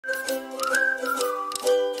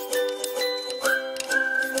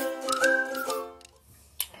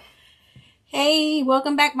Hey,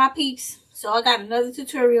 welcome back my peeps. So I got another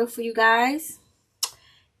tutorial for you guys.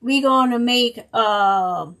 We're gonna make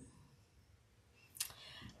a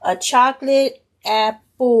chocolate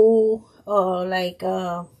apple, like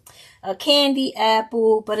a candy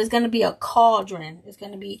apple, but it's gonna be a cauldron. It's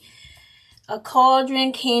gonna be a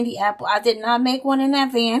cauldron candy apple. I did not make one in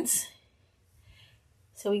advance,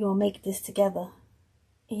 so we're gonna make this together,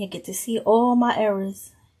 and you get to see all my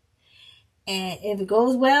errors. And if it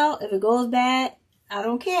goes well, if it goes bad, I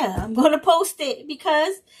don't care. I'm going to post it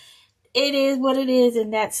because it is what it is,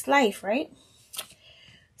 and that's life, right?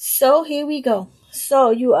 So here we go. So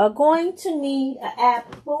you are going to need an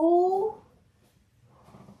apple.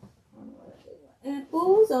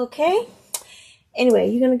 Apples, okay? Anyway,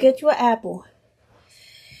 you're going to get you an apple.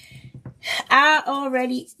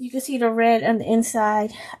 You can see the red on the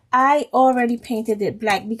inside. I already painted it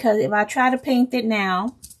black because if I try to paint it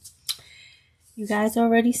now, you guys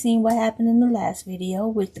already seen what happened in the last video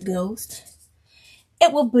with the ghost.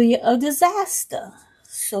 It will be a disaster.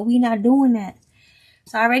 So we're not doing that.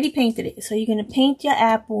 So I already painted it. So you're going to paint your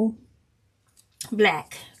apple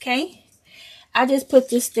black. Okay. I just put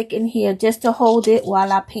this stick in here just to hold it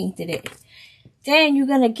while I painted it. Then you're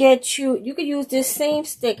going to get you can use this same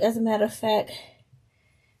stick. As a matter of fact,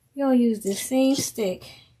 you're going to use this same stick.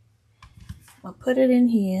 I'll put it in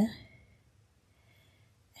here.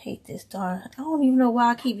 Hate this darn. I don't even know why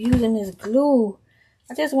I keep using this glue.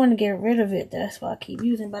 I just want to get rid of it. That's why I keep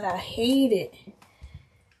using, but I hate it.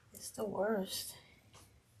 It's the worst.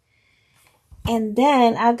 And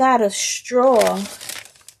then I got a straw.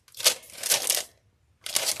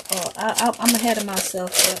 Oh, I'm ahead of myself,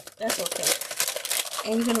 but that's okay.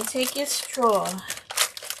 And you're going to take your straw.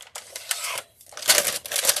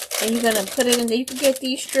 And you're going to put it in there. You can get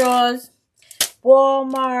these straws.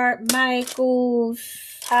 Walmart, Michael's,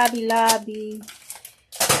 Hobby Lobby,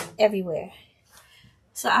 everywhere.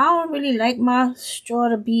 So I don't really like my straw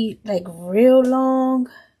to be like real long.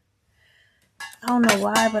 I don't know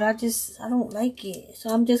why, but I don't like it. So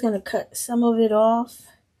I'm just going to cut some of it off.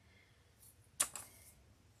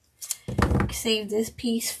 Save this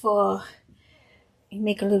piece for you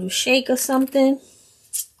make a little shake or something.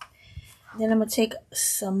 Then I'm going to take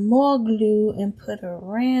some more glue and put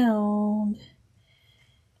around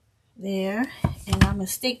there, and I'm going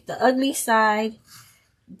to stick the ugly side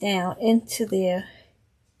down into there.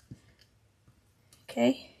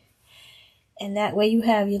 Okay, and that way you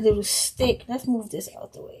have your little stick. Let's move this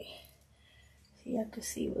out the way so you can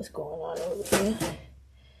see what's going on over there.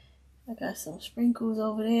 I got some sprinkles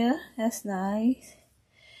over there. That's nice.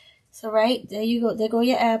 So right there you go. There go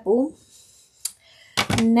your apple.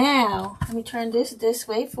 Now let me turn this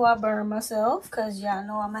way before I burn myself, because y'all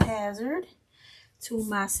know I'm a hazard to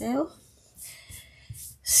myself.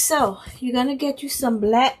 So you're gonna get you some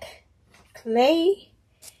black clay.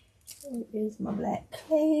 Where is my black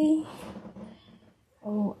clay?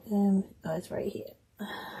 Oh, it's right here,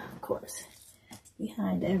 of course,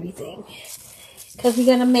 behind everything, because we're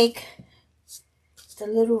gonna make the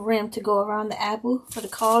little rim to go around the apple for the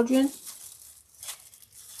cauldron.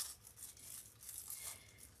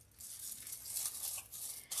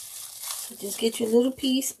 So just get your little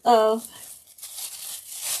piece of.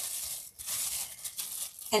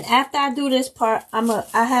 And after I do this part,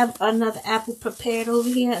 I have another apple prepared over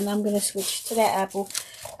here, and I'm gonna switch to that apple.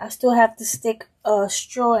 I still have to stick a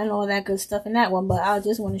straw and all that good stuff in that one, but I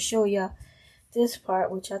just want to show y'all this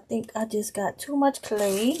part, which I think I just got too much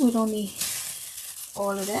clay. We don't need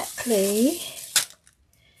all of that clay.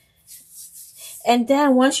 And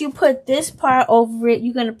then once you put this part over it,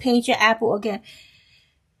 you're gonna paint your apple again,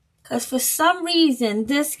 because for some reason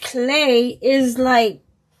this clay is like,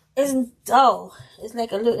 isn't dull. It's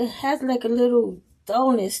like it has like a little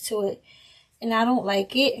dullness to it, and I don't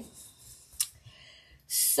like it.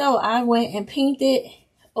 So I went and painted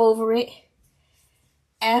over it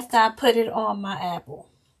after I put it on my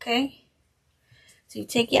apple. Okay, so you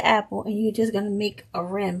take your apple and you're just gonna make a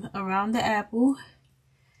rim around the apple.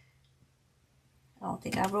 I don't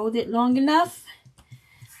think I rolled it long enough.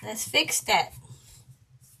 Let's fix that.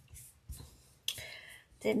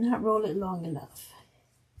 Did not roll it long enough.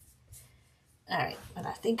 Alright, but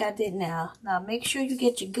I think I did now. Now make sure you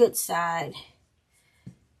get your good side.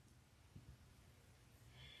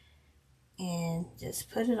 And just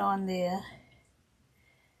put it on there.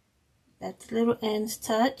 Let the little ends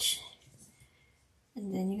touch.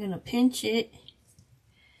 And then you're going to pinch it.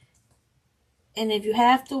 And if you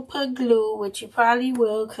have to put glue, which you probably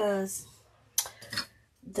will, because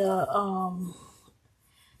the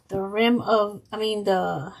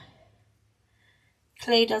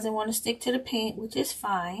clay doesn't want to stick to the paint, which is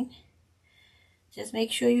fine. Just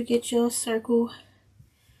make sure you get your circle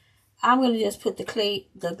I'm going to just put the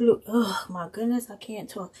glue. Oh my goodness, I can't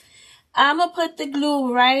talk. I'm going to put the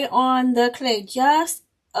glue right on the clay. Just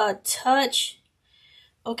a touch.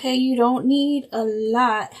 Okay, you don't need a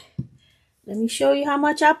lot. Let me show you how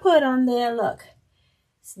much I put on there. Look,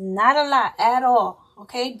 it's not a lot at all.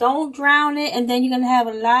 Okay, don't drown it, and then you're going to have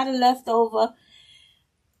a lot of leftover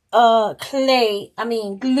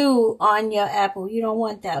glue on your apple. You don't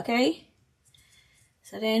want that, okay?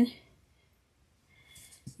 So then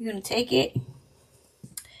you're going to take it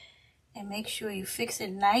and make sure you fix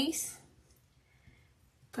it nice.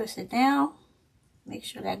 Push it down. Make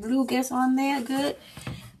sure that glue gets on there good.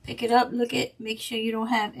 Pick it up, make sure you don't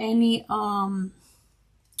have any,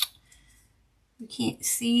 you can't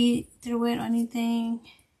see through it or anything,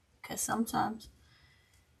 because sometimes,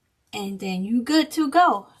 and then you good to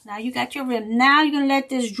go. Now you got your rim. Now you're going to let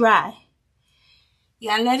this dry. You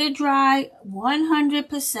got to let it dry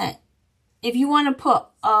 100%. If you want to put,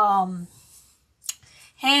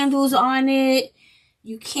 handles on it,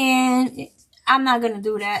 you can. I'm not going to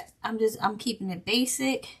do that. I'm keeping it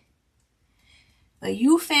basic. But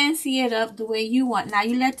you fancy it up the way you want. Now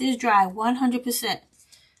you let this dry 100%.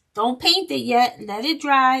 Don't paint it yet. Let it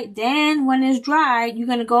dry. Then when it's dry, you're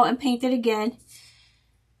going to go and paint it again.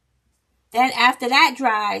 Then after that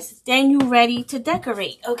dries, then you're ready to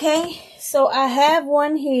decorate. Okay? So I have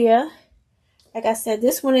one here. Like I said,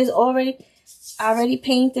 this one is I already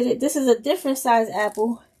painted it. This is a different size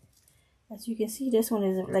apple. As you can see, this one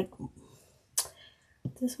is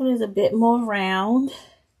a bit more round.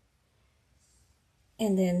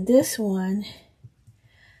 And then this one,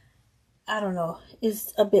 I don't know,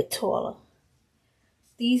 is a bit taller.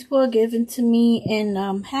 These were given to me in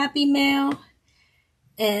Happy Mail.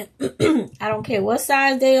 And I don't care what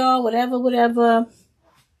size they are, whatever.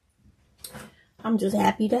 I'm just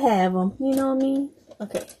happy to have them. You know what I mean?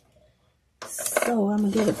 Okay. So I'm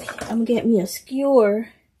gonna get me a skewer.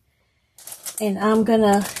 And I'm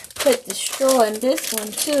gonna put the straw in this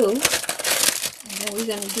one too. And then we're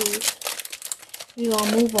gonna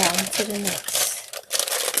move on to the next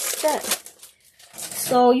step.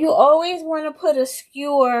 So you always want to put a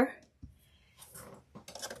skewer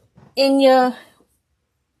in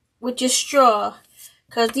with your straw,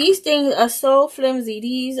 because these things are so flimsy.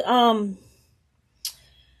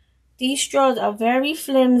 These straws are very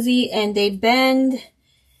flimsy and they bend,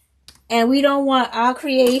 and we don't want our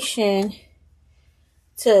creation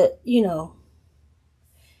to, you know,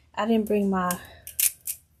 I didn't bring my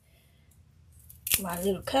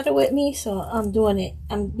little cutter with me, so I'm doing it.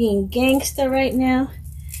 I'm being gangster right now,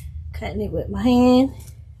 cutting it with my hand,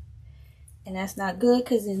 and that's not good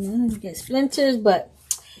because then you get splinters, but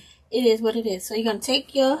it is what it is. So you're going to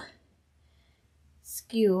take your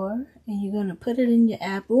skewer and you're going to put it in your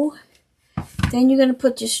apple. Then you're going to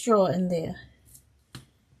put your straw in there.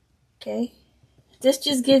 Okay? This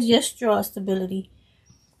just gives your straw stability,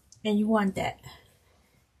 and you want that.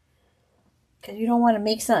 Because you don't want to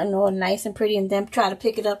make something all nice and pretty and then try to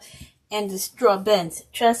pick it up and the straw bends.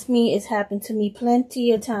 Trust me, it's happened to me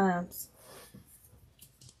plenty of times.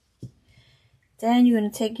 Then you're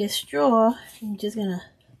going to take your straw and you're just going to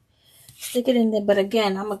stick it in there. But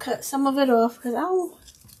again, I'm going to cut some of it off because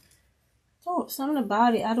something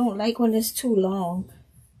about it, I don't like when it's too long.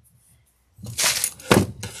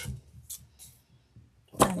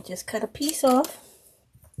 And just cut a piece off.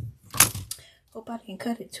 Hope I didn't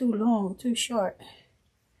cut it too long, too short.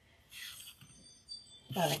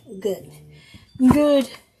 Alright, good. Good,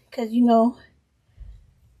 because you know,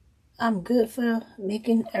 I'm good for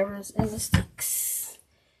making errors and mistakes.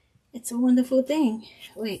 It's a wonderful thing.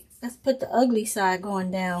 Wait, let's put the ugly side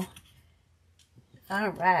going down.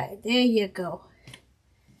 Alright, there you go.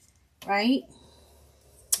 Right?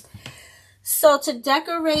 So to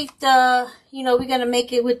decorate we're going to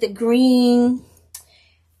make it with the green,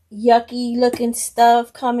 yucky looking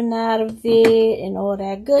stuff coming out of it and all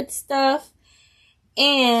that good stuff.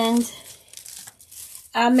 And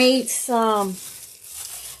I made some,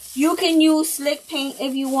 you can use slick paint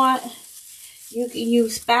if you want. You can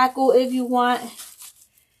use spackle if you want.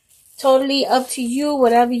 Totally up to you,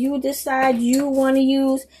 whatever you decide you want to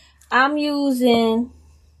use. I'm using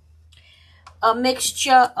a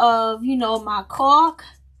mixture of, my caulk,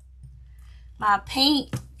 my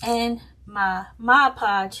paint, and my Mod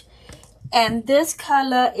Podge. And this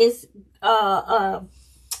color is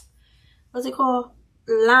what's it called?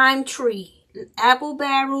 Lime tree. Apple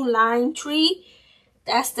barrel lime tree.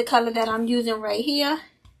 That's the color that I'm using right here.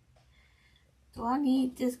 Do I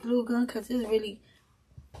need this glue gun? Because it's really,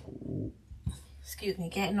 excuse me,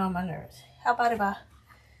 getting on my nerves. How about if I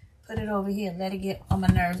put it over here, let it get on my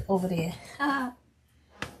nerves over there?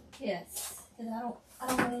 Yes, because I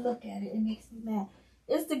don't want to look at it. It makes me mad.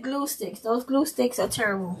 It's the glue sticks. Those glue sticks are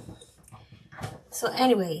terrible. So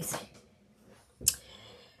anyways,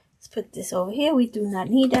 let's put this over here. We do not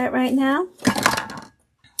need that right now.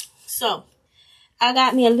 So I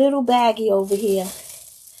got me a little baggie over here.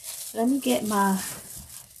 Let me get my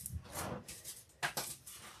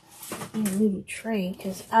little tray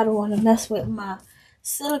because I don't want to mess with my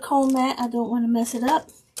silicone mat. I don't want to mess it up.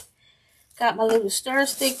 Got my little stir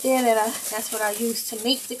stick there that's what I use to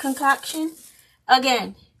make the concoction.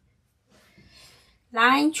 Again,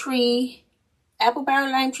 lime tree, apple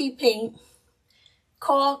barrel lime tree paint,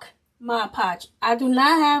 cork, Mod Podge. I do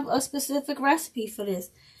not have a specific recipe for this.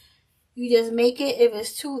 You just make it. If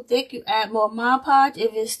it's too thick, you add more Mod Podge.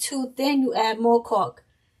 If it's too thin, you add more cork.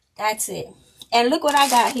 That's it. And look what I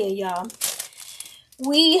got here, y'all.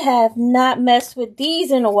 We have not messed with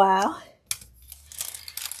these in a while.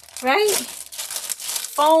 Right?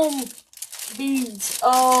 Foam beads.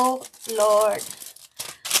 Oh, Lord.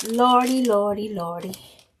 Lordy, lordy, lordy.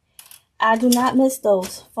 I do not miss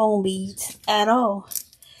those foam beads at all.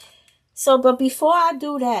 So, but before I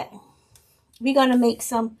do that, we're going to make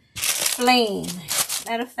some flame.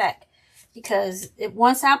 Matter of fact, because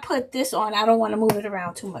once I put this on, I don't want to move it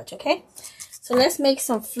around too much, okay? So let's make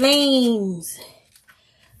some flames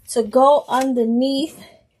to go underneath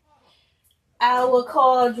our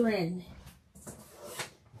cauldron.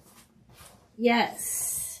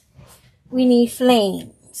 Yes, we need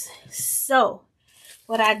flames. So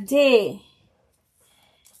what I did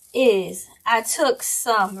is I took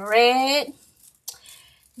some red,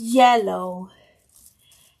 yellow,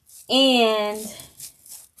 and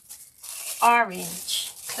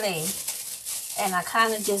orange clay, and I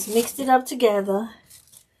kind of just mixed it up together,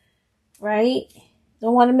 right?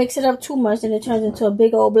 Don't want to mix it up too much, then it turns into a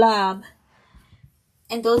big old blob.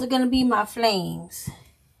 And those are going to be my flames.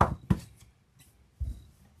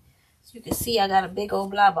 So you can see I got a big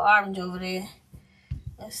old blob of orange over there.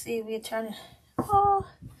 Let's see if we turn it. Oh,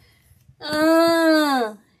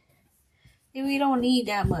 we don't need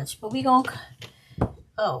that much, but we gonna.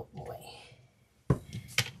 Oh boy,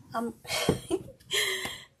 I'm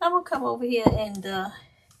gonna come over here and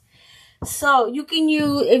so you can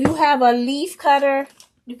use, if you have a leaf cutter,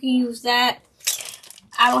 you can use that.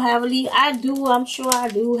 I don't have a leaf. I'm sure I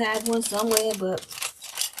do have one somewhere, but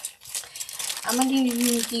I'm gonna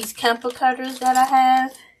use these Kemper cutters that I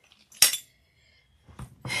have.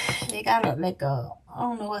 They got I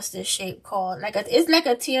don't know what's this shape called. It's like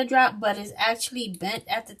a teardrop, but it's actually bent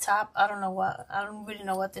at the top. I don't really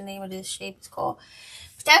know what the name of this shape is called.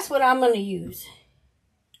 But that's what I'm gonna use,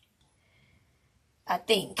 I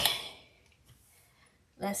think.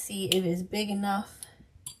 Let's see if it's big enough.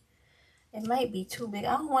 It might be too big.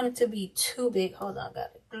 I don't want it to be too big. Hold on, I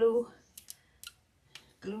got a glue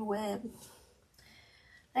web.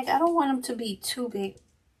 I don't want them to be too big.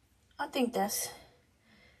 I think that's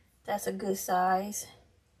a good size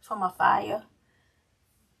for my fire.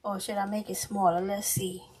 Or should I make it smaller? Let's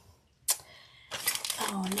see.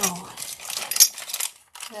 I don't know.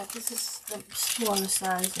 Yeah, this is the smaller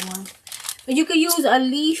size one. But you can use a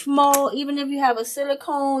leaf mold. Even if you have a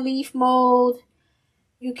silicone leaf mold,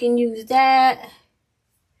 you can use that.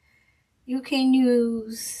 You can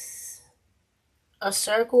use a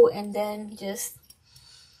circle and then just...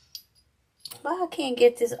 But I can't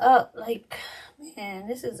get this up. Man,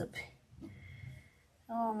 this is I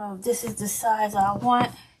don't know if this is the size I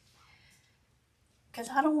want. Because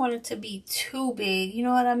I don't want it to be too big. You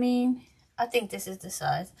know what I mean? I think this is the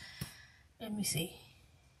size. Let me see.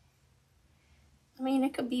 I mean,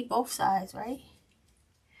 it could be both sides, right?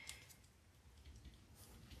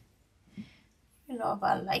 You know if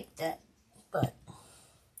I like that. But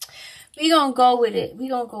we're going to go with it.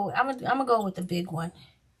 I'm gonna go with the big one.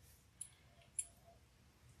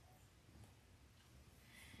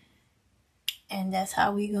 And that's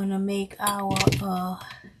how we're gonna make our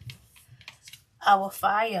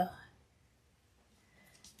fire.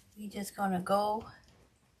 We just gonna go.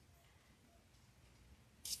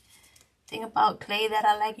 Thing about clay that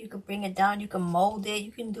I like, you can bring it down, you can mold it,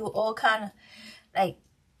 you can do all kind of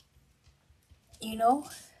you know.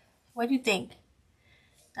 What do you think?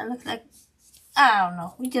 That looks like, I don't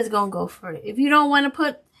know. We just gonna go for it. If you don't want to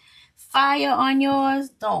put fire on yours,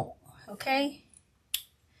 don't. Okay.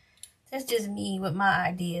 That's just me with my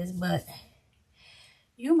ideas, but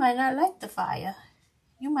you might not like the fire.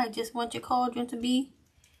 You might just want your cauldron to be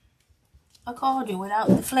a cauldron without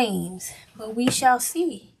the flames. But we shall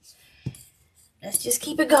see. Let's just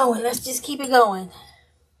keep it going. Let's just keep it going.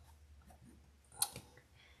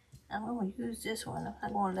 I'm going to use this one. I'm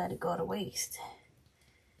not going to let it go to waste.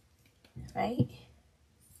 Right?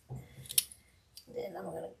 Then I'm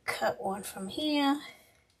going to cut one from here.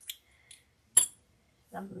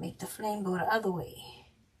 I'm going to make the flame go the other way.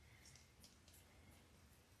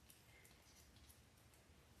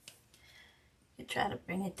 You try to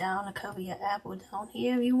bring it down to cover your apple down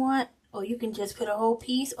here if you want. Or you can just put a whole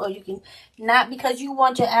piece. Or you can, not because you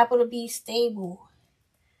want your apple to be stable.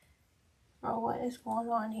 Oh, what is going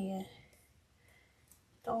on here?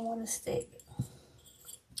 Don't want to stick.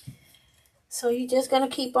 So you're just going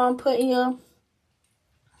to keep on putting your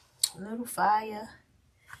little fire.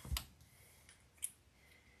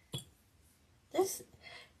 This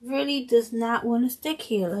really does not want to stick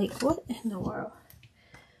here. Like, what in the world?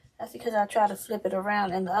 That's because I try to flip it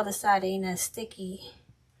around and the other side ain't as sticky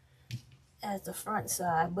as the front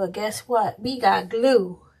side. But guess what? We got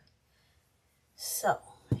glue. So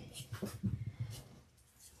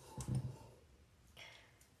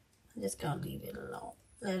I'm just going to leave it alone.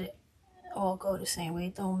 Let it all go the same way.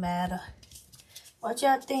 It don't matter. What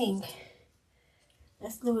y'all think?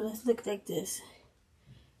 Let's look like this.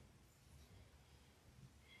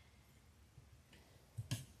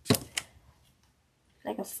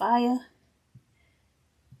 Like a fire.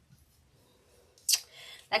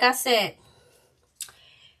 Like I said,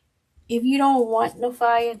 if you don't want no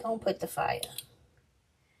fire, don't put the fire.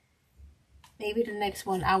 Maybe the next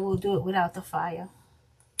one I will do it without the fire.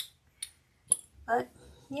 But,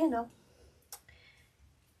 you know.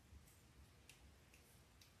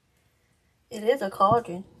 It is a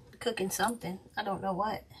cauldron. Cooking something. I don't know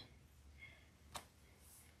what.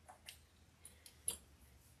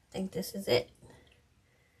 I think this is it.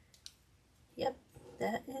 Yep,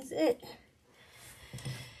 that is it.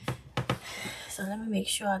 So let me make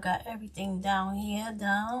sure I got everything down here.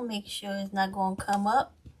 Make sure it's not going to come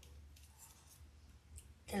up.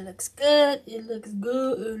 It looks good. It looks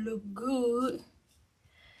good. It looks good.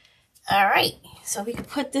 Alright, so we can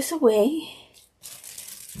put this away.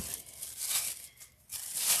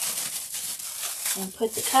 And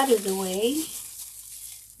put the cutters away.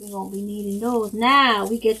 We won't be needing those. Now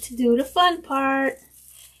we get to do the fun part,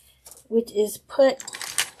 which is put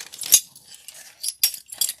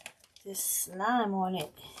this slime on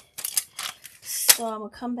it. So I'm gonna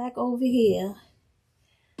come back over here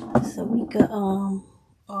so we could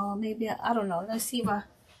or maybe I don't know. Let's see if I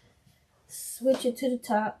switch it to the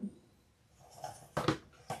top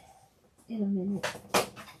in a minute.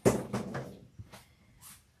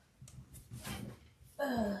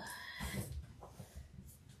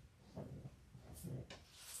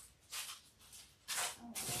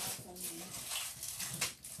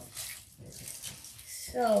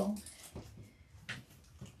 So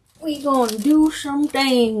we gonna do some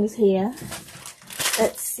things here.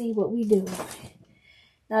 Let's see what we do.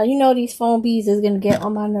 Now you know these foam beads is gonna get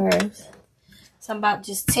on my nerves. So I'm about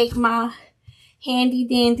to just take my handy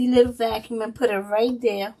dandy little vacuum and put it right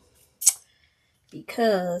there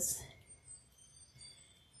because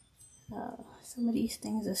some of these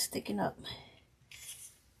things are sticking up.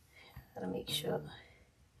 Gotta make sure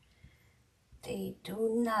they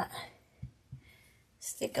do not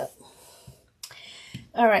stick up.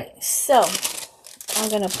 Alright, so I'm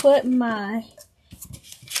gonna put my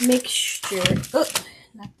mixture,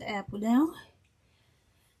 knock the apple down.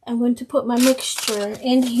 I'm going to put my mixture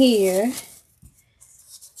in here.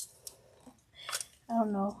 I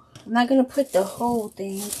don't know. I'm not gonna put the whole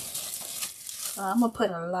thing. I'm gonna put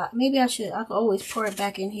a lot. Maybe I could always pour it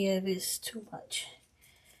back in here if it's too much.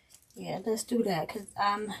 Yeah, let's do that because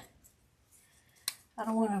I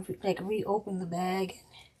don't want to like reopen the bag and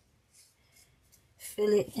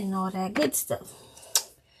fill it and all that good stuff.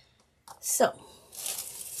 So,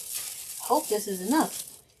 hope this is enough.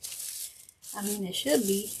 I mean, it should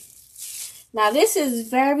be. Now, this is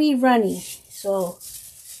very runny, so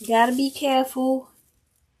you gotta be careful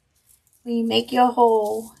when you make your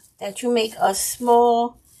hole that you make a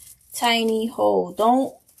small, tiny hole.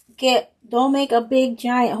 Don't make a big,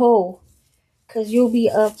 giant hole because you'll be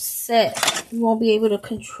upset. You won't be able to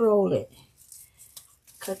control it.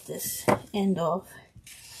 Cut this end off.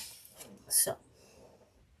 So,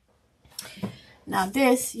 now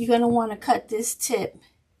this, you're going to want to cut this tip.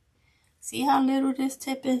 See how little this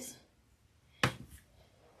tip is?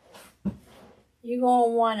 You're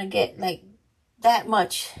going to want to get like that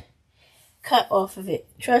much cut off of it.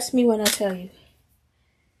 Trust me when I tell you.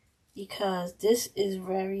 Because this is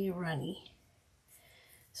very runny.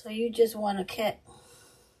 So you just want to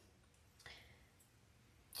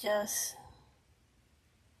just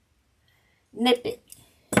nip it.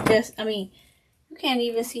 You can't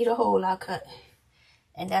even see the hole I cut.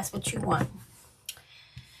 And that's what you want.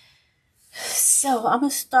 So I'm going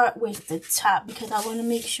to start with the top because I want to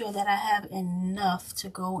make sure that I have enough to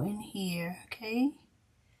go in here, okay?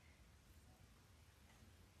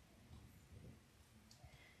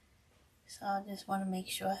 So I just want to make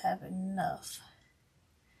sure I have enough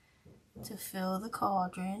to fill the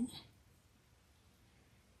cauldron.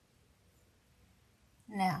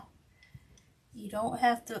 Now, you don't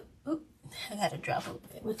have to, oop, I got to drop a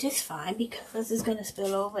bit, which is fine because it's going to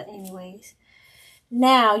spill over anyways.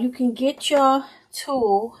 Now, you can get your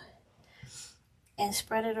tool and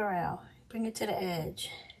spread it around. Bring it to the edge.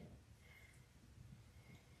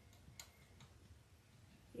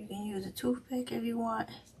 You can use a toothpick if you want,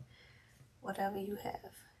 whatever you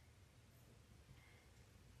have.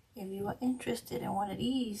 If you are interested in one of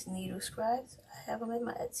these needle scribes, I have them in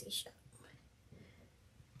my Etsy shop.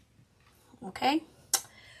 Okay,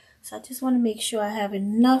 so I just want to make sure I have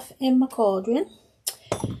enough in my cauldron,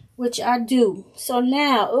 which I do. So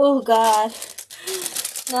now, oh God,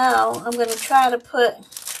 now I'm going to try to put,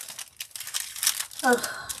 oh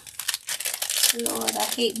Lord, I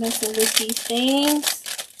hate messing with these things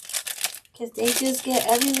because they just get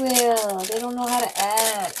everywhere. They don't know how to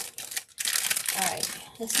act. Alright,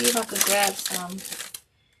 let's see if I could grab some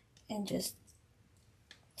and just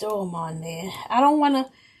throw them on there. I don't want to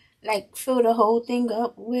like fill the whole thing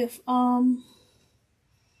up with foam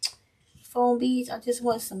beads. I just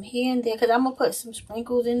want some here and there because I'm gonna put some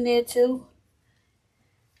sprinkles in there too,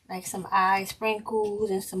 like some eye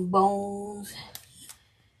sprinkles and some bones.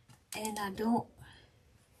 And I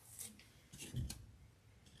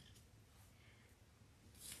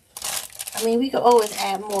mean, we could always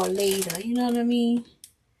add more later, you know what I mean?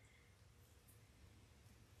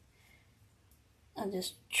 I'm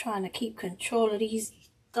just trying to keep control of these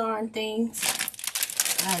darn things.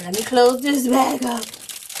 Alright, let me close this bag up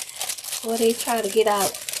before they try to get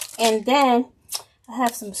out. And then I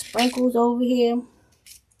have some sprinkles over here.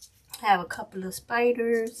 I have a couple of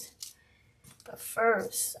spiders. But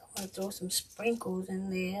first, I want to throw some sprinkles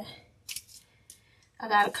in there. I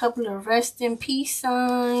got a couple of rest in peace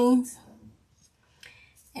signs.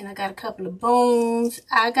 And I got a couple of bones.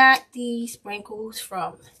 I got these sprinkles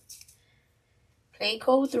from Play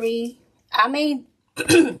Code 3. I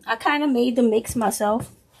kind of made the mix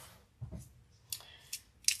myself.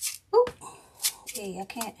 Oop. Okay, I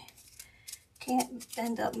can't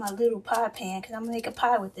bend up my little pie pan because I'm gonna make a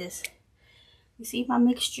pie with this. You see my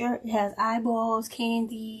mixture? It has eyeballs,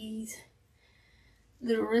 candies,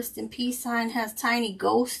 little rest in peace sign, has tiny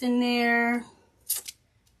ghosts in there.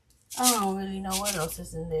 I don't really know what else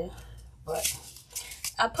is in there, but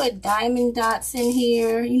I put diamond dots in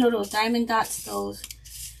here. You know those diamond dots, the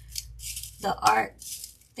art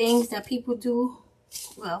things that people do?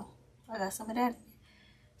 Well, I got some of that.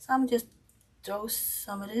 So I'm just throw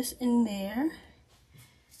some of this in there.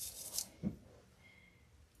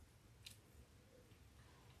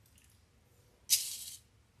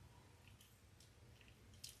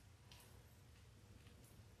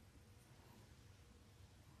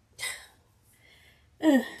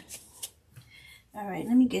 Alright,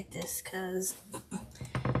 let me get this because I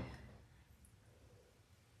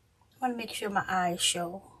want to make sure my eyes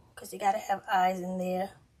show because you gotta have eyes in there.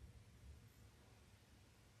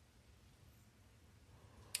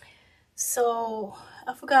 So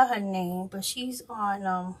I forgot her name, but she's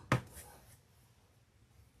on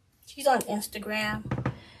Instagram.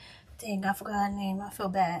 Dang, I forgot her name. I feel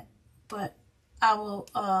bad, but I will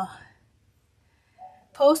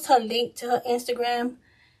post her link to her Instagram.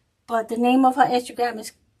 But the name of her Instagram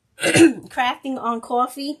is Crafting on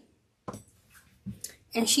Coffee.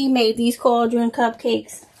 And she made these cauldron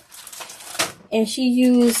cupcakes. And she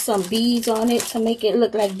used some beads on it to make it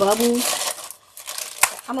look like bubbles.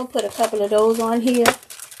 I'm going to put a couple of those on here.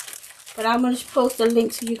 But I'm going to post a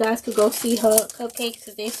link so you guys could go see her cupcakes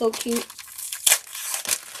because they're so cute.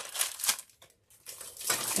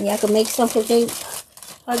 And y'all can make some because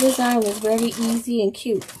her design was very easy and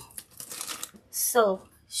cute. So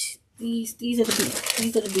these are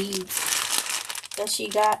the beads that she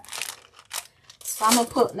got. So I'm gonna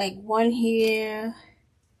put like one here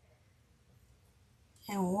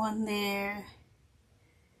and one there.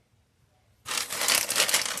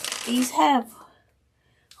 These have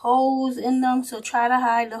holes in them, so try to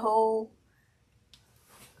hide the hole.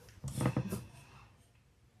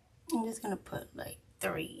 I'm just gonna put like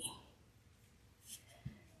 3.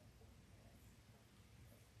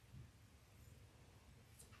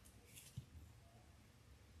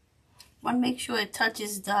 Want to make sure it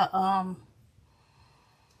touches the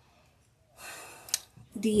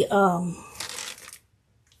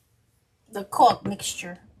cork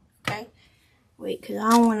mixture. Okay, wait, because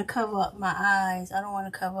I don't want to cover up my eyes.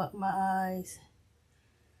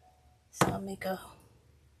 So I'll make a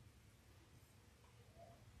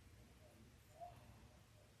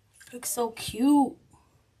looks so cute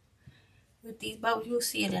with these bubbles. You'll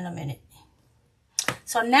see it in a minute.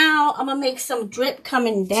 So now I'm gonna make some drip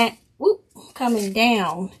coming down. Whoop, coming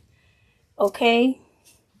down. Okay.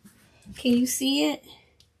 Can you see it?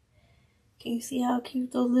 Can you see how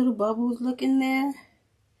cute those little bubbles look in there?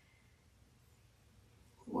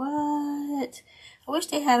 What? I wish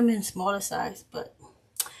they had them in smaller size, but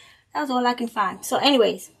that was all I can find. So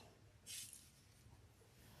anyways,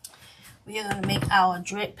 we are gonna make our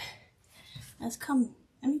drip. Let's come.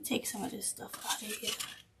 Let me take some of this stuff out of here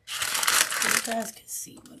so you guys can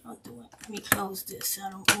see what I'm doing. Let me close this.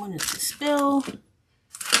 I don't want it to spill.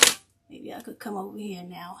 Maybe I could come over here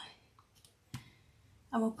now.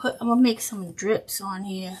 I'm gonna make some drips on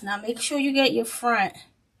here. Now make sure you get your front.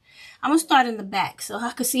 I'm gonna start in the back so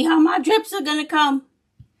I can see how my drips are gonna come.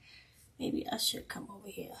 Maybe I should come over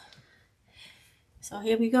here. So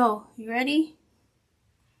here we go. You ready?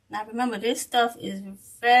 Now remember, this stuff is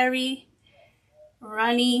very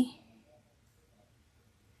runny.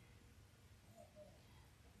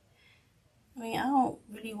 I mean, I don't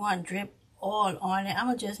really want drip all on it. I'm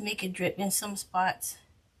gonna just make it drip in some spots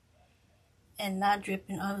and not drip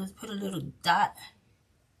in others. Put a little dot.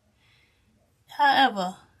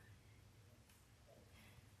 However,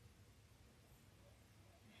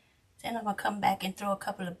 then I'm gonna come back and throw a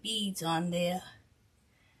couple of beads on there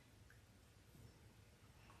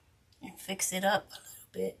and fix it up a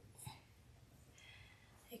little bit.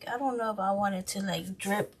 Like, I don't know if I want it to like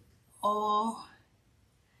drip all.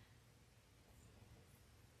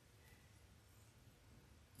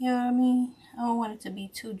 You know what I mean? I don't want it to be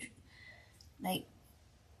too like.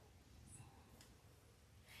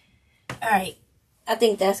 Alright, I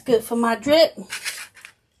think that's good for my drip. Let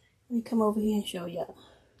me come over here and show y'all.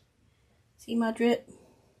 See my drip?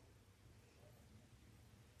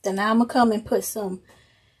 Then now I'm gonna come and put some.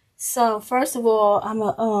 So first of all, I'm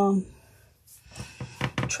gonna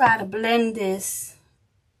try to blend this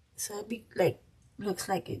so it be like, looks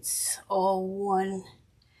like it's all one.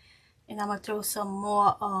 And I'm gonna throw some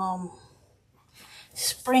more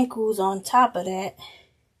sprinkles on top of that.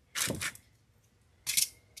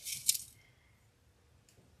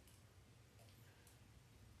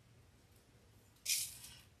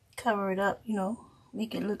 Cover it up, you know,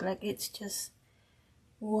 make it look like it's just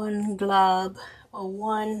one glob or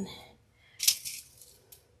one.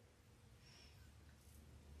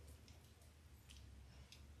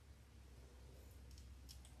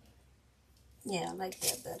 Yeah, I like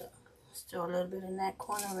that better. Let's throw a little bit in that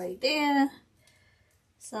corner right there.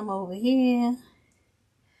 Some over here.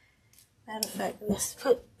 Matter of fact, let's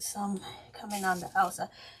put some coming on the outside.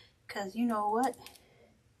 Because you know what?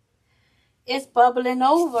 It's bubbling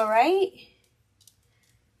over, right?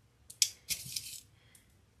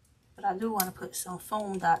 But I do want to put some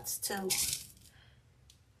foam dots too.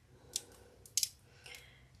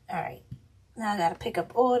 Alright. Now I got to pick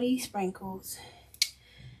up all these sprinkles.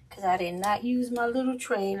 Because I did not use my little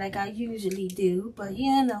tray like I usually do. But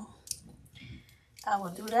you know, I will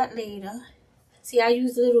do that later. See, I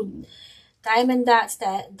use little diamond dots,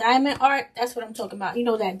 that diamond art. That's what I'm talking about. You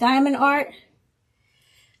know that diamond art?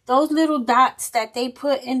 Those little dots that they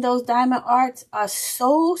put in those diamond arts are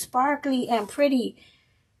so sparkly and pretty.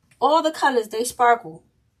 All the colors, they sparkle.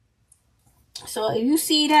 So if you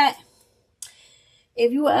see that,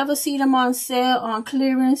 if you ever see them on sale, on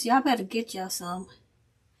clearance, y'all better get y'all some.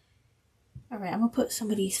 Alright, I'm going to put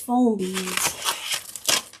some of these foam beads.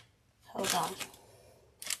 Hold on.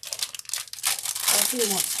 I do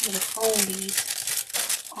want some of the foam beads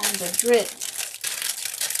on the drip.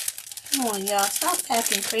 Come on, y'all. Stop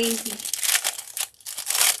acting crazy.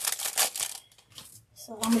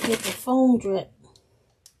 So I'm going to get the foam drip.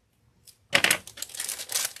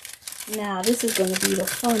 Now, this is going to be the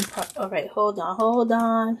fun part. Alright, hold on, hold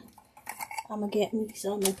on. I'm going to get me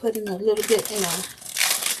some and put in a little bit in a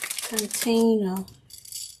container.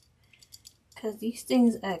 Because these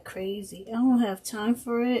things act crazy. I don't have time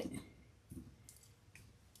for it.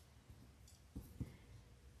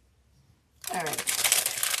 Alright.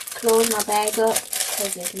 Close my bag up.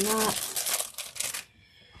 Because if not.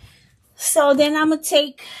 So then I'm going to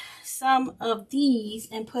take some of these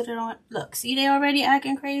and put it on. Look, see they already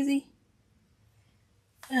acting crazy?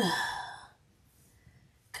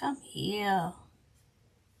 Come here.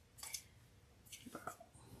 Bro.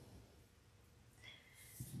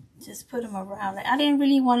 Just put them around. Like, I didn't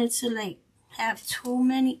really want it to like have too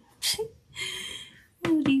many.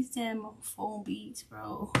 Ooh, these damn foam beads,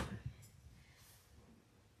 bro.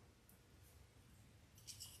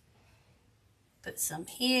 Put some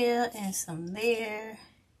here and some there.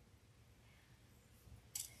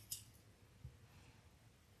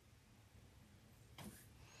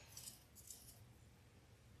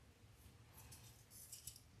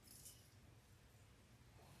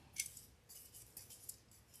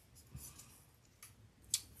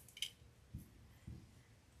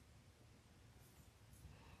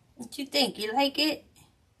 What you think? You like it?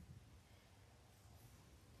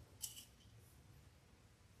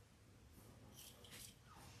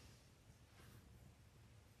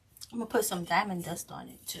 I'm gonna put some diamond dust on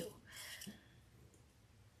it too.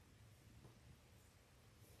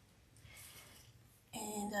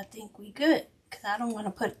 And I think we good, because I don't want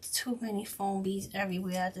to put too many foam beads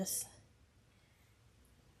everywhere. I just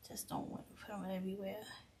don't want to put them everywhere.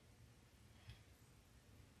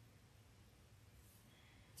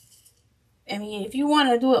 I mean, if you want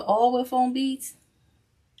to do it all with foam beads,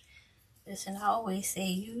 listen, I always say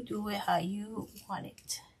you do it how you want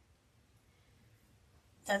it.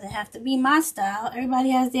 Doesn't have to be my style. Everybody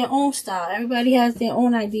has their own style. Everybody has their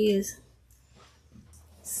own ideas.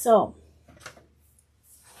 So,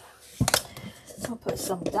 I'll put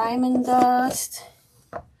some diamond dust.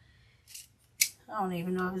 I don't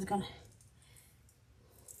even know if it's gonna.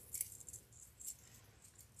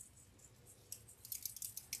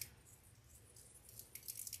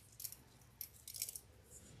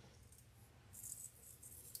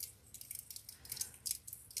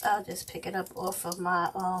 I'll just pick it up off of my,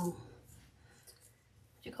 what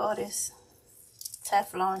you call this?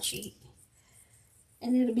 Teflon sheet.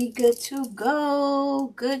 And it'll be good to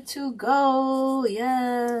go. Good to go.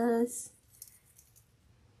 Yes.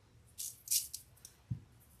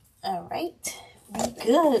 All right. We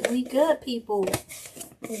good. We good, people.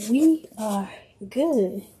 We are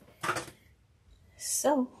good.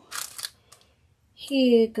 So,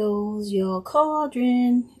 here goes your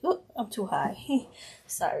cauldron. Oh, I'm too high.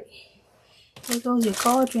 Sorry. Here goes your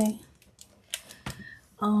cauldron.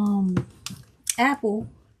 Apple.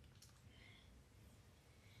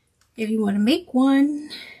 If you want to make one,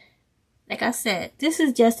 like I said, this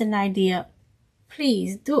is just an idea.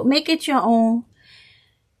 Please do make it your own.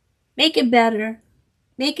 Make it better.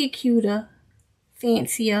 Make it cuter,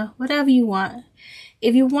 fancier, whatever you want.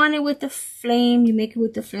 If you want it with the flame, you make it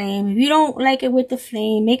with the flame. If you don't like it with the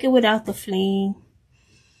flame, make it without the flame.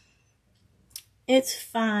 It's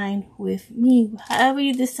fine with me. However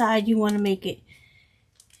you decide you want to make it.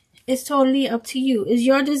 It's totally up to you. It's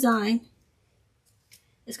your design.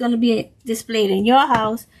 It's going to be displayed in your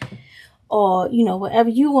house, or, you know, wherever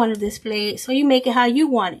you want to display it. So you make it how you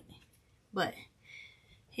want it. But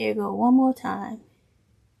here you go, one more time.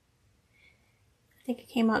 I think it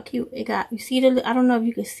came out cute. It got, you see the, I don't know if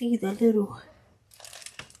you can see the little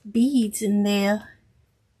beads in there,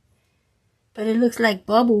 but it looks like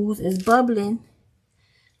bubbles. It's bubbling.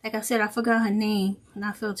 Like I said, I forgot her name, and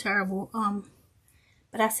I feel terrible.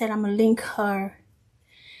 But I said I'm gonna link her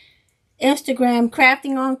Instagram,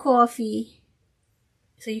 Crafting on Coffee,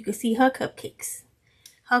 so you can see her cupcakes,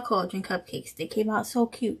 her cauldron cupcakes. They came out so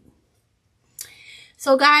cute.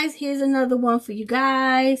 So guys, here's another one for you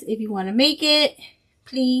guys. If you want to make it,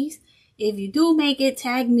 please, if you do make it,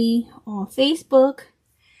 tag me on Facebook.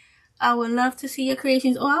 I would love to see your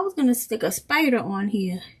creations. Oh, I was gonna stick a spider on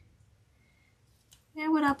here.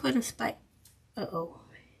 Where would I put a spider? Uh-oh.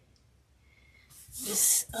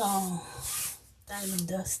 This diamond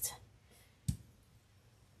dust.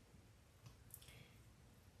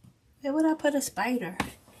 Where would I put a spider?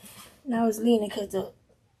 And I was leaning because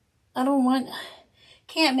I don't want,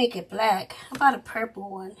 can't make it black. How about a purple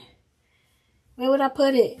one? Where would I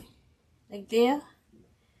put it? Like there?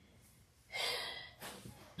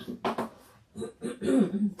 Look at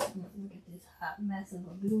this hot mess of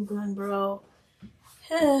a glue gun, bro.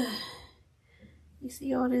 You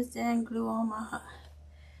see all this dang glue on my heart?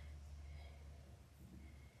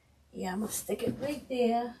 Yeah, I'm gonna stick it right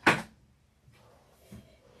there.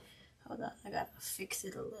 Hold on, I gotta fix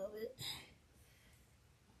it a little bit.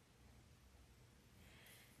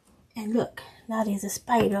 And look, now there's a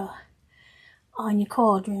spider on your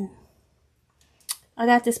cauldron. I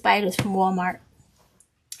got the spiders from Walmart.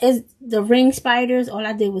 It's the ring spiders. All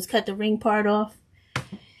I did was cut the ring part off.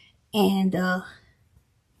 And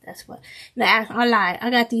that's what. Now, I lied. I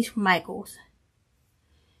got these from Michael's.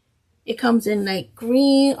 It comes in like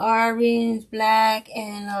green, orange, black,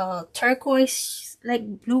 and turquoise,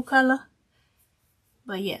 like blue color.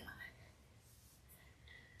 But yeah.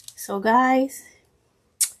 So guys,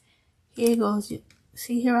 here goes.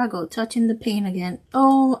 See, here I go, touching the paint again.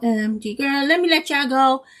 OMG, girl, let me let y'all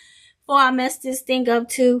go before I mess this thing up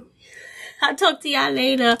too. I'll talk to y'all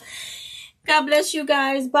later. God bless you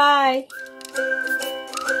guys. Bye.